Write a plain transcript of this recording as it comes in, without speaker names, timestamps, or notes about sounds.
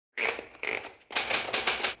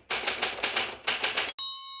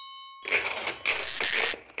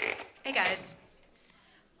Hey guys,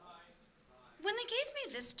 when they gave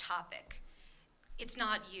me this topic, it's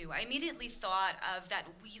not you, I immediately thought of that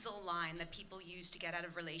weasel line that people use to get out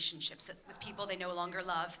of relationships with people they no longer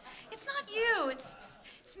love. It's not you,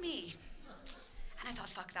 it's me. And I thought,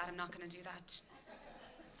 fuck that, I'm not gonna do that.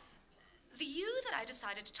 The you that I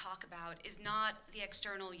decided to talk about is not the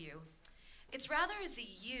external you. It's rather the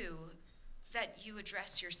you that you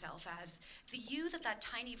address yourself as, the you that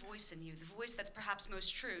tiny voice in you, the voice that's perhaps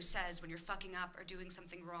most true, says when you're fucking up or doing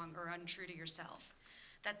something wrong or untrue to yourself.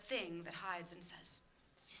 That thing that hides and says,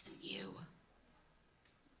 this isn't you.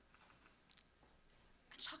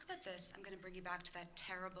 And to talk about this, I'm going to bring you back to that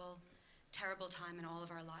terrible, terrible time in all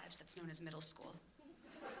of our lives that's known as middle school.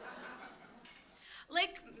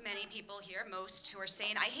 Like many people here, most who are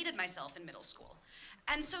sane, I hated myself in middle school.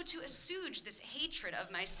 And so to assuage this hatred of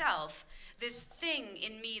myself, this thing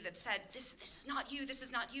in me that said, this is not you, this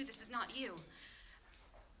is not you, this is not you,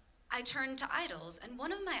 I turned to idols, and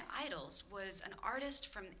one of my idols was an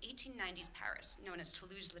artist from 1890s Paris known as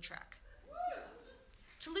Toulouse-Lautrec.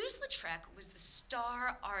 Toulouse-Lautrec was the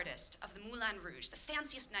star artist of the Moulin Rouge, the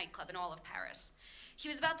fanciest nightclub in all of Paris. He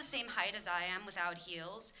was about the same height as I am without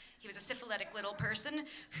heels. He was a syphilitic little person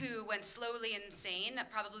who went slowly insane,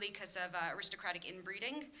 probably because of aristocratic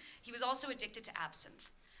inbreeding. He was also addicted to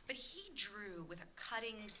absinthe. But he drew with a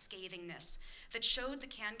cutting scathingness that showed the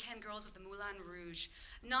can-can girls of the Moulin Rouge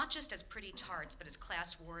not just as pretty tarts, but as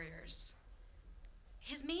class warriors.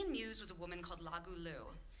 His main muse was a woman called La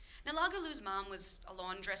Goulou. Now, La Goulou's mom was a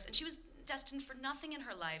laundress, and she was destined for nothing in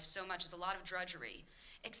her life so much as a lot of drudgery,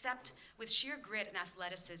 except with sheer grit and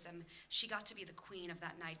athleticism, she got to be the queen of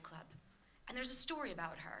that nightclub. And there's a story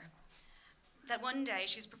about her, that one day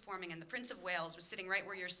she was performing, and the Prince of Wales was sitting right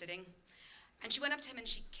where you're sitting, and she went up to him and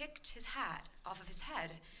she kicked his hat off of his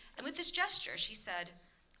head, and with this gesture she said,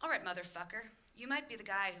 "All right, motherfucker, you might be the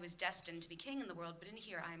guy who is destined to be king in the world, but in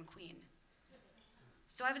here I am queen."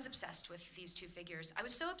 So I was obsessed with these two figures. I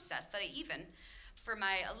was so obsessed that I even, for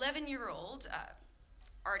my 11-year-old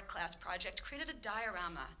art class project, created a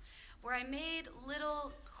diorama where I made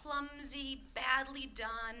little, clumsy, badly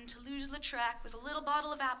done Toulouse-Lautrec with a little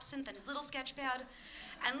bottle of absinthe and his little sketch pad,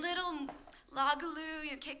 and little La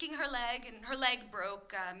Goulou, kicking her leg, and her leg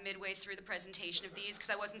broke midway through the presentation of these because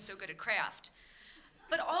I wasn't so good at craft.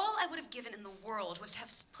 But all I would have given in the world was to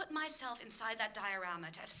have put myself inside that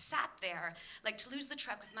diorama, to have sat there like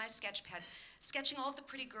Toulouse-Lautrec with my sketch pad, sketching all of the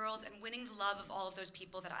pretty girls and winning the love of all of those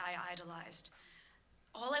people that I idolized.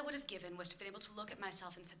 All I would have given was to have been able to look at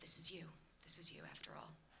myself and said, this is you after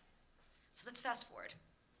all. So let's fast forward.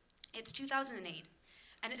 It's 2008,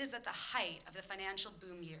 and it is at the height of the financial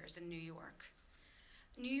boom years in New York.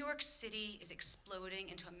 New York City is exploding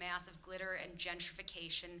into a mass of glitter and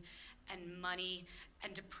gentrification and money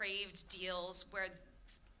and depraved deals where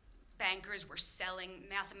bankers were selling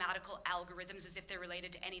mathematical algorithms as if they're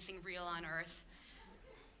related to anything real on earth.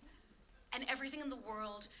 And everything in the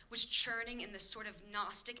world was churning in this sort of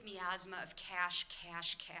Gnostic miasma of cash,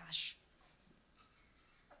 cash, cash.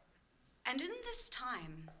 And in this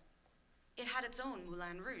time, it had its own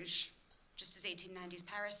Moulin Rouge, just as 1890s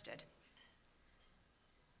Paris did.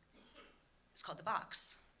 It's called The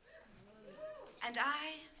Box. And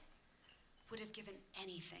I would have given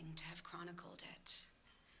anything to have chronicled it.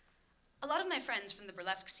 A lot of my friends from the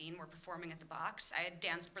burlesque scene were performing at The Box. I had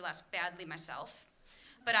danced burlesque badly myself,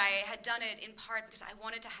 but I had done it in part because I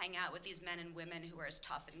wanted to hang out with these men and women who were as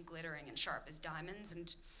tough and glittering and sharp as diamonds,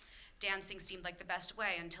 and dancing seemed like the best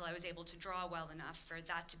way until I was able to draw well enough for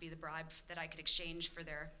that to be the bribe that I could exchange for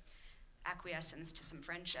their acquiescence to some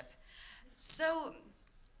friendship. So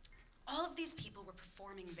all of these people were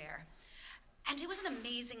performing there. And it was an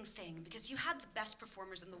amazing thing because you had the best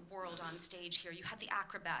performers in the world on stage here. You had the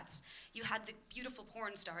acrobats, you had the beautiful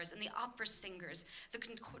porn stars and the opera singers, the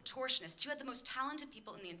contortionists. You had the most talented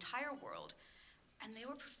people in the entire world. And they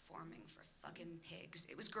were performing for fucking pigs.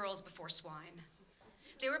 It was girls before swine.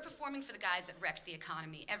 They were performing for the guys that wrecked the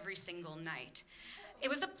economy every single night. It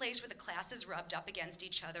was the place where the classes rubbed up against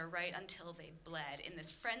each other right until they bled in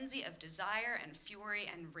this frenzy of desire and fury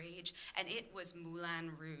and rage, and it was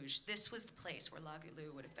Moulin Rouge. This was the place where La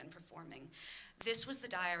Goulou would have been performing. This was the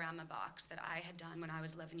diorama box that I had done when I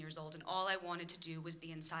was 11 years old, and all I wanted to do was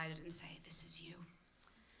be inside it and say, this is you.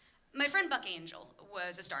 My friend Buck Angel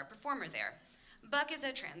was a star performer there. Buck is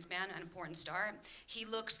a trans man and a porn star. He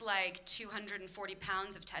looks like 240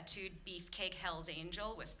 pounds of tattooed beefcake Hell's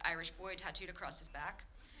Angel with Irish boy tattooed across his back.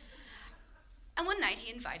 And one night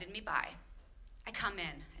he invited me by. I come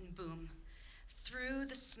in and boom, through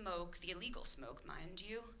the smoke, the illegal smoke, mind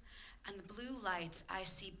you, and the blue lights, I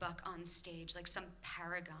see Buck on stage like some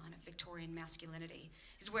paragon of Victorian masculinity.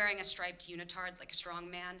 He's wearing a striped unitard like a strong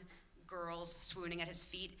man, girls swooning at his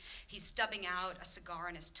feet. He's stubbing out a cigar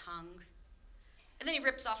in his tongue. And then he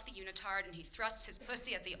rips off the unitard and he thrusts his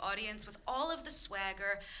pussy at the audience with all of the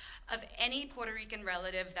swagger of any Puerto Rican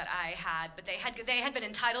relative that I had, but they had been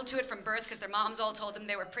entitled to it from birth because their moms all told them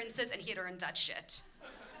they were princes and he had earned that shit.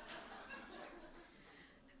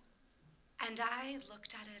 And I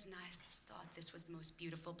looked at it and I thought this was the most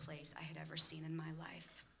beautiful place I had ever seen in my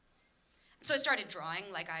life. And so I started drawing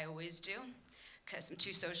like I always do, because I'm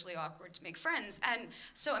too socially awkward to make friends. And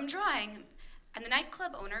so I'm drawing, and the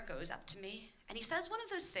nightclub owner goes up to me, and he says one of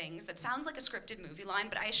those things that sounds like a scripted movie line,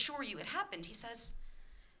 but I assure you it happened. He says,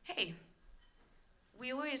 "Hey,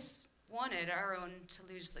 we always wanted our own to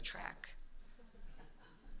lose the track."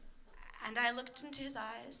 And I looked into his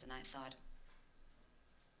eyes and I thought,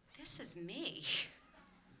 this is me.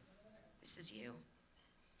 This is you.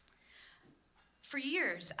 For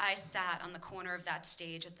years, I sat on the corner of that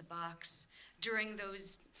stage at the box during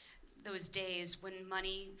those days when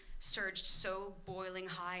money surged so boiling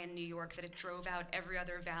high in New York that it drove out every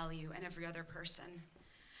other value and every other person.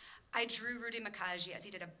 I drew Rudy Makaji as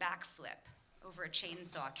he did a backflip over a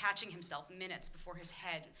chainsaw, catching himself minutes before his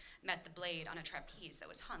head met the blade on a trapeze that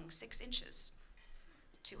was hung 6 inches,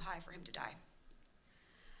 too high for him to die.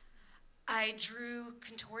 I drew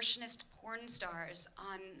contortionist porn stars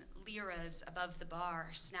on liras above the bar,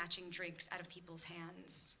 snatching drinks out of people's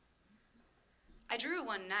hands. I drew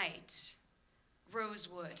one night Rose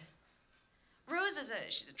Wood. Rose is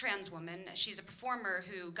she's a trans woman. She's a performer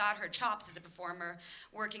who got her chops as a performer,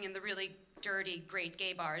 working in the really dirty, great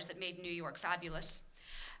gay bars that made New York fabulous.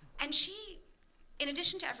 And she, in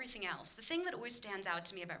addition to everything else, the thing that always stands out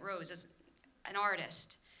to me about Rose as an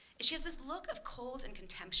artist is she has this look of cold and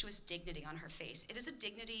contemptuous dignity on her face. It is a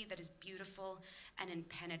dignity that is beautiful and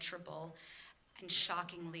impenetrable and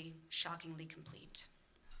shockingly, shockingly complete.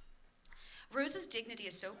 Rose's dignity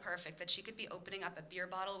is so perfect that she could be opening up a beer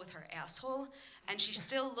bottle with her asshole, and she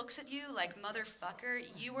still looks at you like, motherfucker,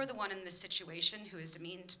 you are the one in this situation who is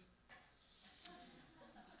demeaned.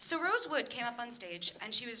 So Rose Wood came up on stage,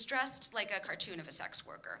 and she was dressed like a cartoon of a sex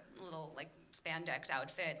worker, a little like spandex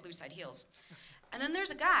outfit, loose-side heels. And then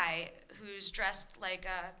there's a guy who's dressed like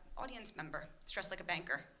an audience member, he's dressed like a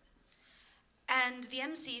banker. And the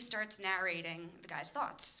MC starts narrating the guy's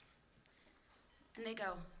thoughts. And they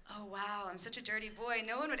go, "Oh wow, I'm such a dirty boy.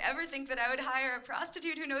 No one would ever think that I would hire a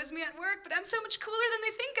prostitute who knows me at work, but I'm so much cooler than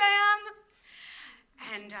they think I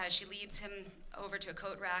am." And she leads him over to a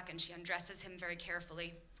coat rack and she undresses him very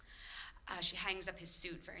carefully. She hangs up his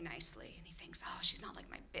suit very nicely and he thinks, oh, she's not like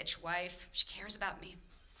my bitch wife. She cares about me.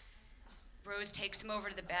 Rose takes him over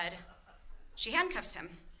to the bed. She handcuffs him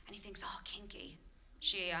and he thinks, oh, kinky.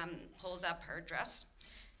 She pulls up her dress.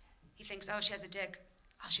 He thinks, oh, she has a dick.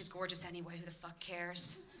 Oh, she's gorgeous anyway, who the fuck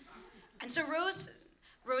cares? And so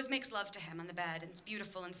Rose makes love to him on the bed, and it's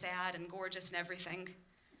beautiful and sad and gorgeous and everything.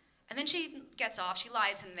 And then she gets off, she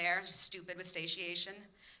lies him there, stupid with satiation.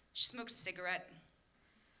 She smokes a cigarette.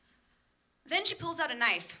 Then she pulls out a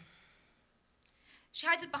knife. She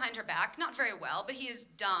hides it behind her back, not very well, but he is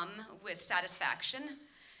dumb with satisfaction.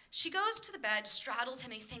 She goes to the bed, straddles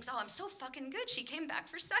him, and he thinks, oh, I'm so fucking good, she came back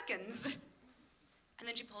for seconds. And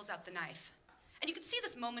then she pulls out the knife. And you can see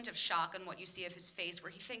this moment of shock on what you see of his face where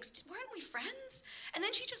he thinks, weren't we friends? And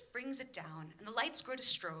then she just brings it down, and the lights grow to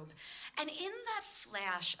strobe. And in that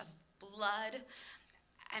flash of blood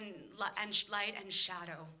and light and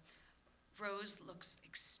shadow, Rose looks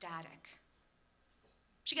ecstatic.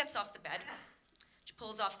 She gets off the bed. She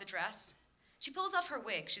pulls off the dress. She pulls off her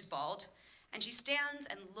wig, she's bald, and she stands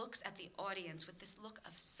and looks at the audience with this look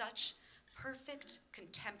of such perfect,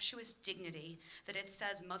 contemptuous dignity that it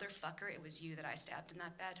says, motherfucker, it was you that I stabbed in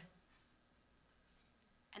that bed.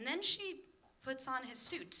 And then she puts on his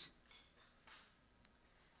suit.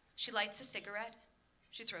 She lights a cigarette.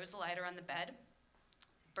 She throws the lighter on the bed,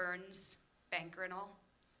 burns, banker and all.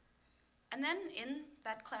 And then in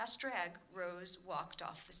that class drag, Rose walked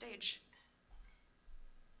off the stage.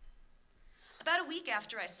 About a week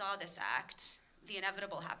after I saw this act, the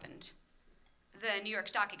inevitable happened. The New York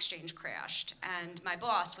Stock Exchange crashed, and my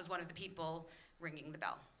boss was one of the people ringing the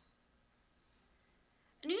bell.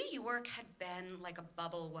 New York had been like a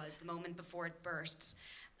bubble was the moment before it bursts,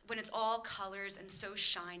 when it's all colors and so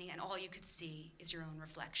shiny and all you could see is your own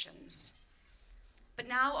reflections. But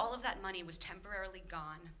now all of that money was temporarily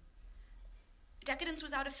gone. Decadence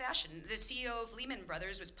was out of fashion. The CEO of Lehman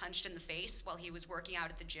Brothers was punched in the face while he was working out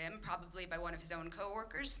at the gym, probably by one of his own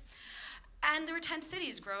coworkers. And there were tent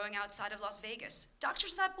cities growing outside of Las Vegas.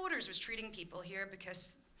 Doctors Without Borders was treating people here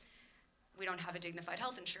because We don't have a dignified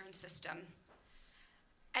health insurance system.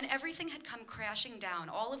 And everything had come crashing down.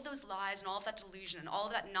 All of those lies and all of that delusion and all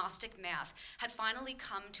of that Gnostic math had finally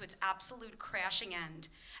come to its absolute crashing end.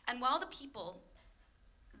 And while the people,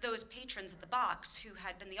 those patrons at the box who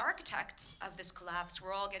had been the architects of this collapse,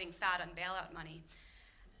 were all getting fat on bailout money,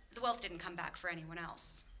 the wealth didn't come back for anyone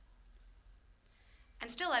else. And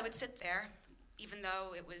still I would sit there, even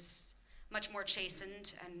though it was much more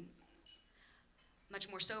chastened and much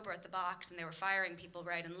more sober at the box, and they were firing people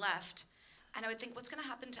right and left. And I would think, what's going to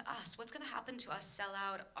happen to us? What's going to happen to us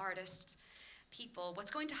sellout artists, people?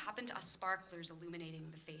 What's going to happen to us sparklers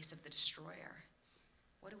illuminating the face of the destroyer?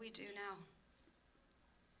 What do we do now?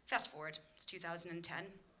 Fast forward, it's 2010.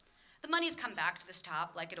 The money's come back to this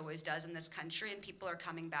top like it always does in this country, and people are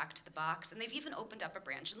coming back to the box, and they've even opened up a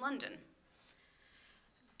branch in London.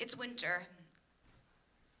 It's winter.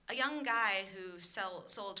 A young guy who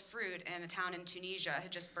sold fruit in a town in Tunisia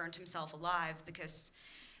had just burnt himself alive because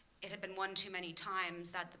it had been one too many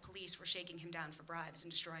times that the police were shaking him down for bribes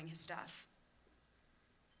and destroying his stuff.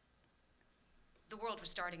 The world was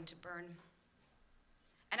starting to burn.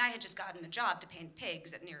 And I had just gotten a job to paint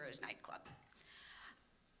pigs at Nero's nightclub.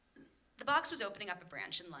 The box was opening up a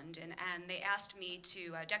branch in London, and they asked me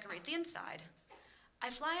to decorate the inside. I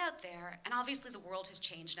fly out there, and obviously the world has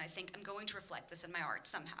changed, and I think I'm going to reflect this in my art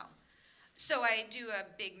somehow. So I do a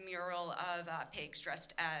big mural of pigs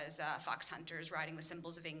dressed as fox hunters riding the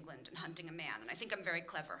symbols of England and hunting a man, and I think I'm very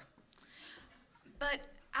clever. But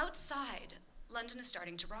outside, London is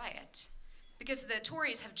starting to riot because the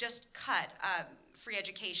Tories have just cut free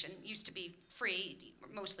education. Used to be free,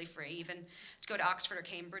 mostly free, even to go to Oxford or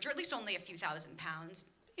Cambridge, or at least only a few £1,000s,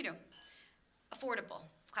 you know, affordable,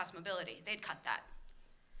 class mobility. They'd cut that.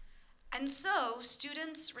 And so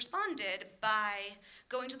students responded by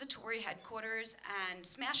going to the Tory headquarters and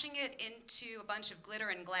smashing it into a bunch of glitter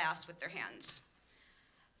and glass with their hands.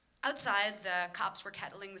 Outside, the cops were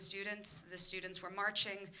kettling the students were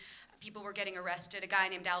marching, people were getting arrested. A guy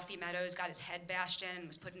named Alfie Meadows got his head bashed in and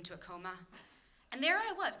was put into a coma. And there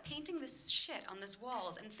I was, painting this shit on these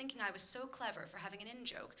walls and thinking I was so clever for having an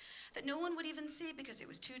in-joke that no one would even see because it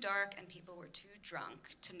was too dark and people were too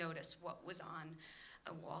drunk to notice what was on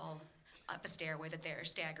a wall up a stairway that they're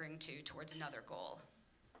staggering towards another goal.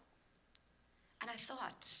 And I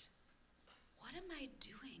thought, what am I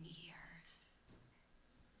doing here?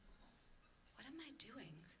 What am I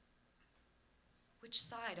doing? Which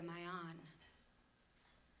side am I on?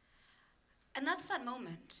 And that's that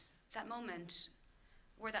moment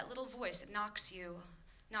where that little voice, it knocks you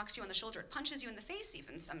on the shoulder, it punches you in the face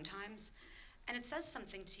even sometimes, and it says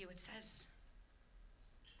something to you. It says,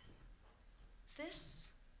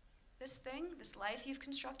 this thing, this life you've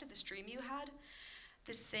constructed, this dream you had,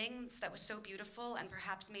 this thing that was so beautiful and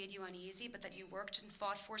perhaps made you uneasy, but that you worked and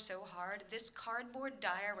fought for so hard, this cardboard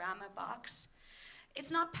diorama box,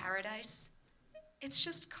 it's not paradise. It's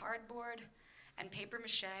just cardboard and paper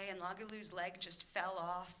mache, and Lagalu's leg just fell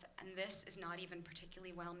off, and this is not even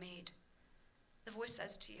particularly well made. The voice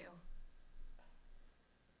says to you,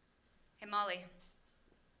 hey, Molly,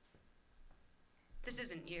 this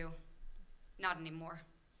isn't you. Not anymore.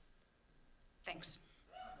 Thanks.